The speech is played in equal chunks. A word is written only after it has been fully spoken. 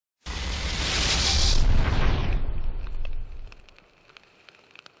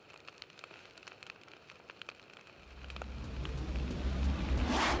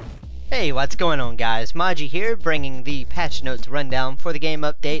Hey, what's going on guys? Maji here, bringing the patch notes rundown for the game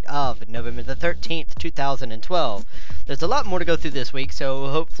update of November the 13th, 2012. There's a lot more to go through this week, so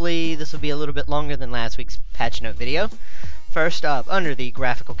hopefully this will be a little bit longer than last week's patch note video. First up, under the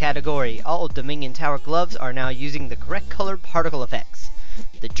graphical category, all Dominion Tower gloves are now using the correct color particle effects.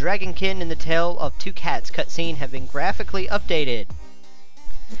 The Dragonkin and the Tail of Two Cats cutscene have been graphically updated.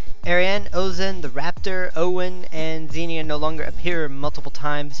 Ariane, Ozen, the Raptor, Owen, and Xenia no longer appear multiple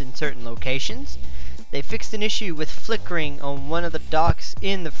times in certain locations. They fixed an issue with flickering on one of the docks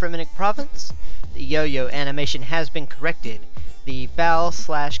in the Fremennik province. The yo-yo animation has been corrected. The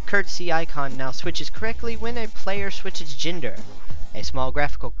bow/curtsy icon now switches correctly when a player switches gender. A small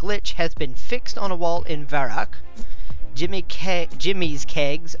graphical glitch has been fixed on a wall in Varrock. Jimmy's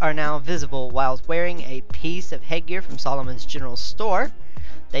kegs are now visible while wearing a piece of headgear from Solomon's General Store.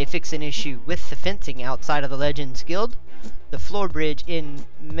 They fix an issue with the fencing outside of the Legends Guild. The floor bridge in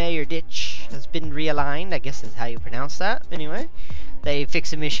Mayerditch has been realigned. I guess that's how you pronounce that. Anyway, they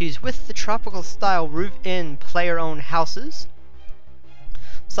fix some issues with the tropical style roof in player-owned houses.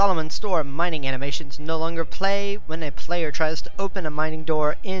 Solomon's Store mining animations no longer play when a player tries to open a mining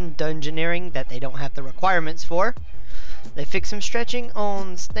door in Dungeoneering that they don't have the requirements for. They fix some stretching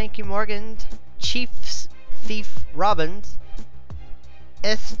on Stanky Morgan, Chief's Thief Robbins,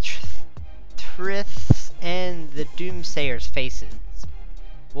 Estrith's, and the Doomsayer's faces.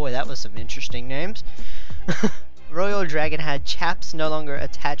 Boy, that was some interesting names. Royal Dragon had chaps no longer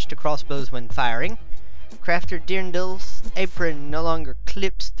attached to crossbows when firing. Crafter Dirndl's apron no longer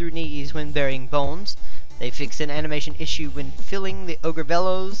clips through knees when burying bones. They fixed an animation issue when filling the Ogre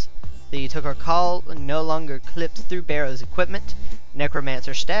Bellows. The Tokarkal no longer clips through Barrow's equipment.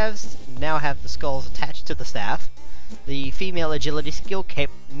 Necromancer staves now have the skulls attached to the staff. The female agility skill cape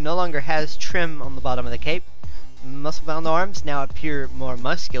no longer has trim on the bottom of the cape. Muscle-bound arms now appear more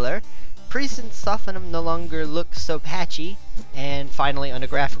muscular. Priests and Sophanum no longer look so patchy. And finally, under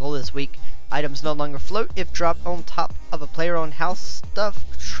graphical this week, items no longer float if dropped on top of a player-owned house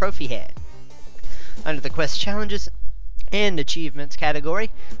stuffed trophy head. Under the quest challenges and achievements category,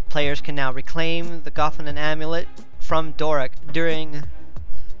 players can now reclaim the Gothanan amulet from Dorak during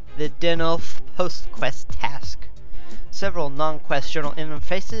the Denolf post-quest task. Several non-quest journal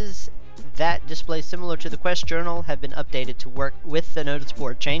interfaces that display similar to the quest journal have been updated to work with the notice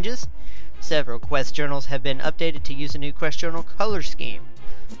board changes. Several quest journals have been updated to use a new quest journal color scheme.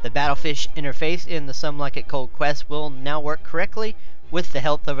 The Battlefish interface in the Some Like It Cold quest will now work correctly with the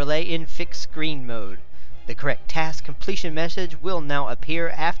health overlay in fixed screen mode. The correct task completion message will now appear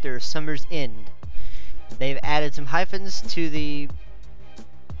after Summer's End. They've added some hyphens to the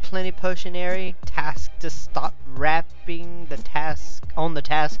plenipotentiary task to stop wrapping the task on the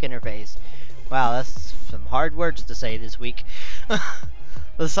task interface. Wow, that's some hard words to say this week.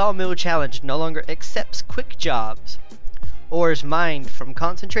 The Sawmill Challenge no longer accepts quick jobs. Ores mined from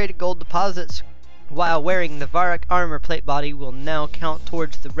concentrated gold deposits while wearing the Varrock armor plate body will now count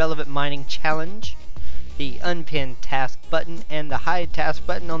towards the relevant mining challenge. The unpinned task button and the hide task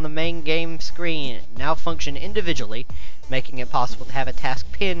button on the main game screen now function individually, making it possible to have a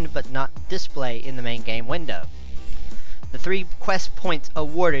task pinned but not display in the main game window. The 3 quest points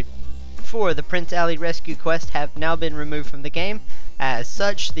awarded for the Prince Ali Rescue quest have now been removed from the game. As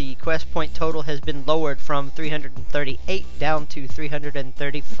such, the quest point total has been lowered from 338 down to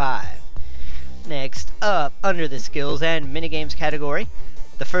 335. Next up, under the skills and minigames category,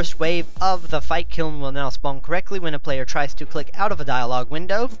 the first wave of the fight kiln will now spawn correctly when a player tries to click out of a dialogue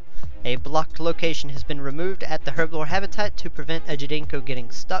window. A blocked location has been removed at the Herblore habitat to prevent a Jadenko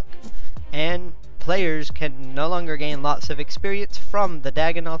getting stuck. And players can no longer gain lots of experience from the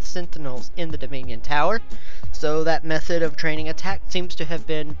Dagonoth Sentinels in the Dominion Tower. So that method of training attack seems to have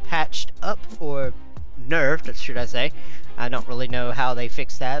been patched up, or nerfed, should I say. I don't really know how they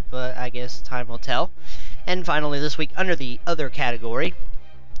fixed that, but I guess time will tell. And finally this week, under the other category,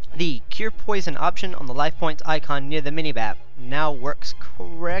 the Cure Poison option on the life points icon near the minimap now works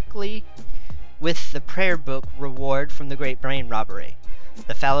correctly with the prayer book reward from the Great Brain Robbery.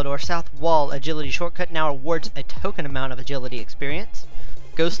 The Falador South Wall agility shortcut now awards a token amount of agility experience.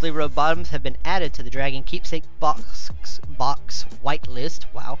 Ghostly robe bottoms have been added to the Dragon Keepsake box whitelist.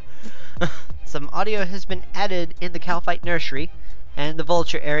 Wow. Some audio has been added in the Calphite Nursery and the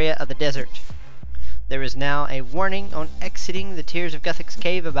Vulture area of the desert. There is now a warning on exiting the Tears of Guthix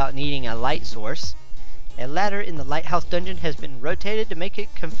cave about needing a light source. A ladder in the lighthouse dungeon has been rotated to make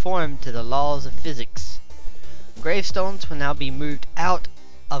it conform to the laws of physics. Gravestones will now be moved out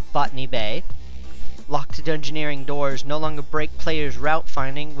of Botany Bay. Locked dungeoneering doors no longer break players' route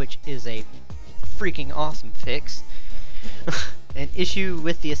finding, which is a freaking awesome fix. An issue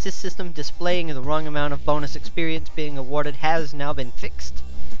with the assist system displaying the wrong amount of bonus experience being awarded has now been fixed.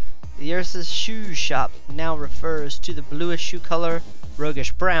 The Ursa's shoe shop now refers to the bluish shoe color,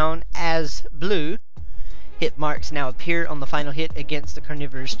 roguish brown, as blue. Hit marks now appear on the final hit against the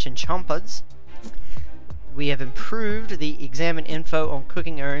carnivorous Chinchompas. We have improved the examine info on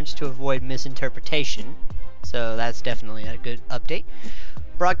cooking urns to avoid misinterpretation, so that's definitely a good update.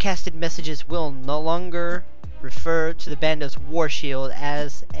 Broadcasted messages will no longer refer to the Bandos War Shield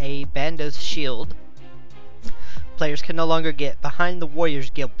as a Bandos Shield. Players can no longer get behind the Warriors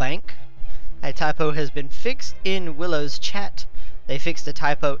Guild Bank. A typo has been fixed in Willow's chat. They fixed a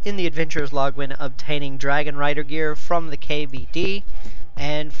typo in the Adventurer's log when obtaining Dragon Rider gear from the KBD,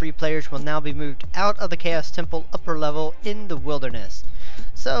 and free players will now be moved out of the Chaos Temple upper level in the Wilderness.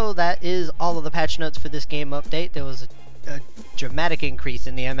 So that is all of the patch notes for this game update. There was a dramatic increase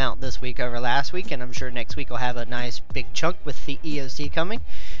in the amount this week over last week, and I'm sure next week will have a nice big chunk with the EOC coming.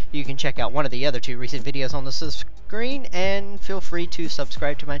 You can check out one of the other 2 recent videos on the screen, and feel free to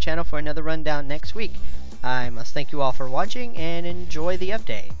subscribe to my channel for another rundown next week. I must thank you all for watching, and enjoy the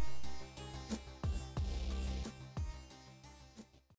update.